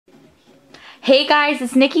Hey guys,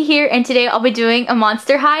 it's Nikki here, and today I'll be doing a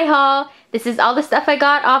Monster High haul. This is all the stuff I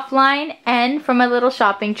got offline and from my little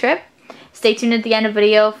shopping trip. Stay tuned at the end of the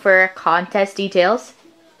video for contest details.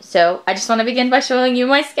 So I just want to begin by showing you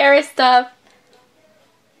my Scaris stuff.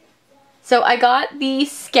 So I got the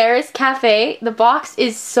Scaris Cafe. The box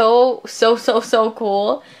is so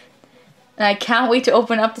cool. And I can't wait to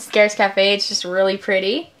open up the Scaris Cafe. It's just really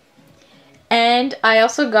pretty. And I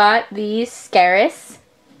also got the Scaris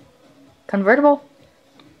convertible.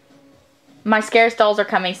 My Scaris dolls are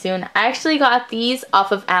coming soon. I actually got these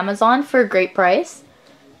off of Amazon for a great price.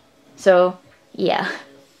 So, yeah.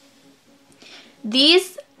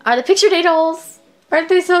 These are the picture day dolls. Aren't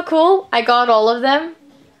they so cool? I got all of them.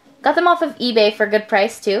 Got them off of eBay for a good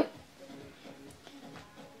price too.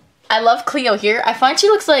 I love Cleo here. I find she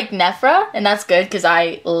looks like Nephra, and that's good because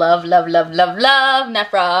I love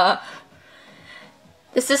Nephra.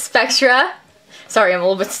 This is Spectra. Sorry, I'm a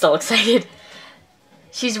little bit still excited.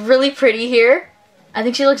 She's really pretty here. I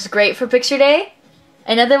think she looks great for picture day.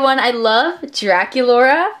 Another one I love,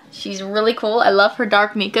 Draculaura. She's really cool. I love her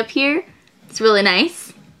dark makeup here. It's really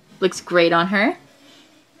nice. Looks great on her.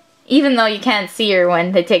 Even though you can't see her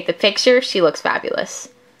when they take the picture, she looks fabulous.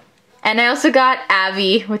 And I also got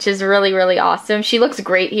Abbey, which is really awesome. She looks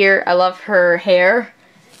great here. I love her hair.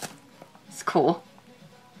 It's cool.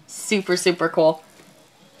 Super cool.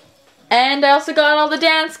 And I also got all the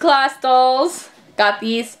dance class dolls. Got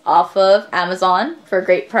these off of Amazon for a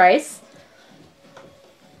great price.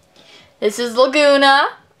 This is Lagoona.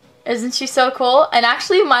 Isn't she so cool? And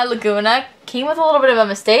actually my Lagoona came with a little bit of a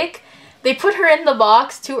mistake. They put her in the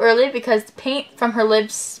box too early because the paint from her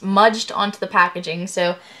lips smudged onto the packaging.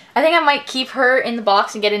 So I think I might keep her in the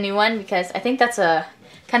box and get a new one because I think that's a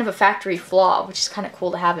kind of a factory flaw, which is kind of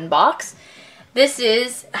cool to have in box. This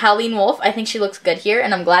is Howleen Wolf. I think she looks good here,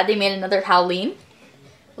 and I'm glad they made another Howleen.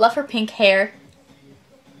 Love her pink hair.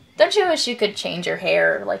 Don't you wish you could change your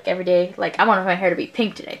hair like every day? Like, I want my hair to be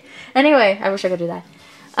pink today. Anyway, I wish I could do that.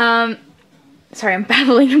 Sorry, I'm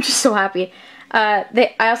babbling. I'm just so happy.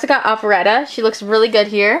 I also got Operetta. She looks really good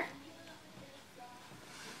here.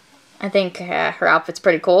 I think her outfit's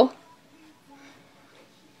pretty cool.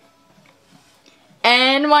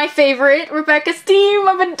 And my favorite, Robecca's team.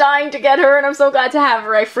 I've been dying to get her, and I'm so glad to have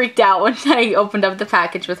her. I freaked out when I opened up the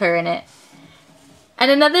package with her in it.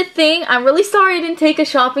 And another thing, I'm really sorry I didn't take a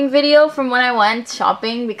shopping video from when I went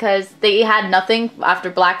shopping because they had nothing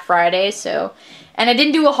after Black Friday, so. And I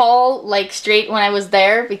didn't do a haul, like, straight when I was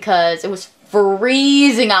there because it was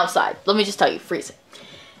freezing outside. Let me just tell you, freezing.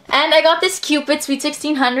 And I got this Cupid Sweet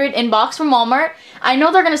 1600 in box from Walmart. I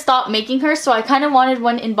know they're going to stop making her, so I kind of wanted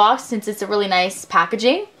one in box since it's a really nice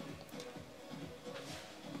packaging.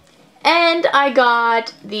 And I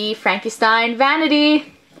got the Frankie Stein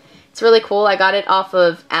Vanity. It's really cool. I got it off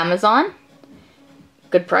of Amazon.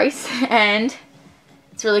 Good price. And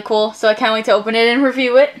it's really cool, so I can't wait to open it and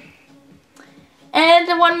review it.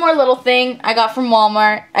 And one more little thing I got from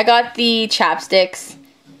Walmart. I got the chapsticks.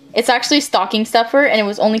 It's actually a stocking stuffer, and it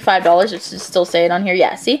was only $5. It should still say it on here.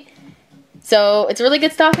 Yeah, see? So, it's really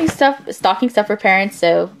good stocking stuff for parents.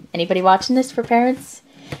 So, anybody watching this for parents?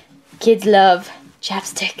 Kids love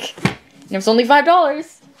chapstick. And it was only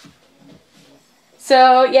 $5.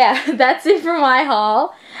 So, yeah, that's it for my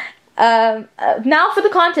haul. Now for the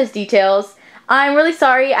contest details. I'm really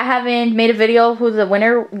sorry I haven't made a video who the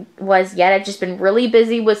winner was yet. I've just been really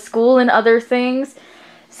busy with school and other things.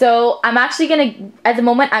 So I'm actually going to, at the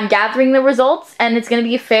moment, I'm gathering the results, and it's going to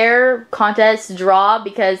be a fair contest draw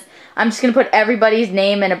because I'm just going to put everybody's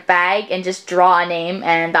name in a bag and just draw a name,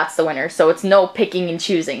 and that's the winner. So it's no picking and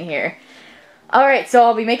choosing here. Alright, so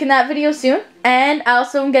I'll be making that video soon, and I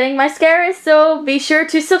also am getting my Scaris, so be sure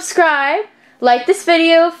to subscribe, like this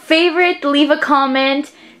video, favorite, leave a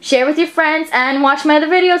comment, share with your friends, and watch my other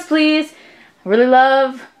videos, please. I really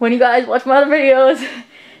love when you guys watch my other videos.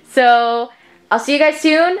 So, I'll see you guys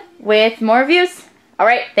soon with more reviews.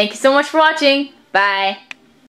 Alright, thank you so much for watching. Bye.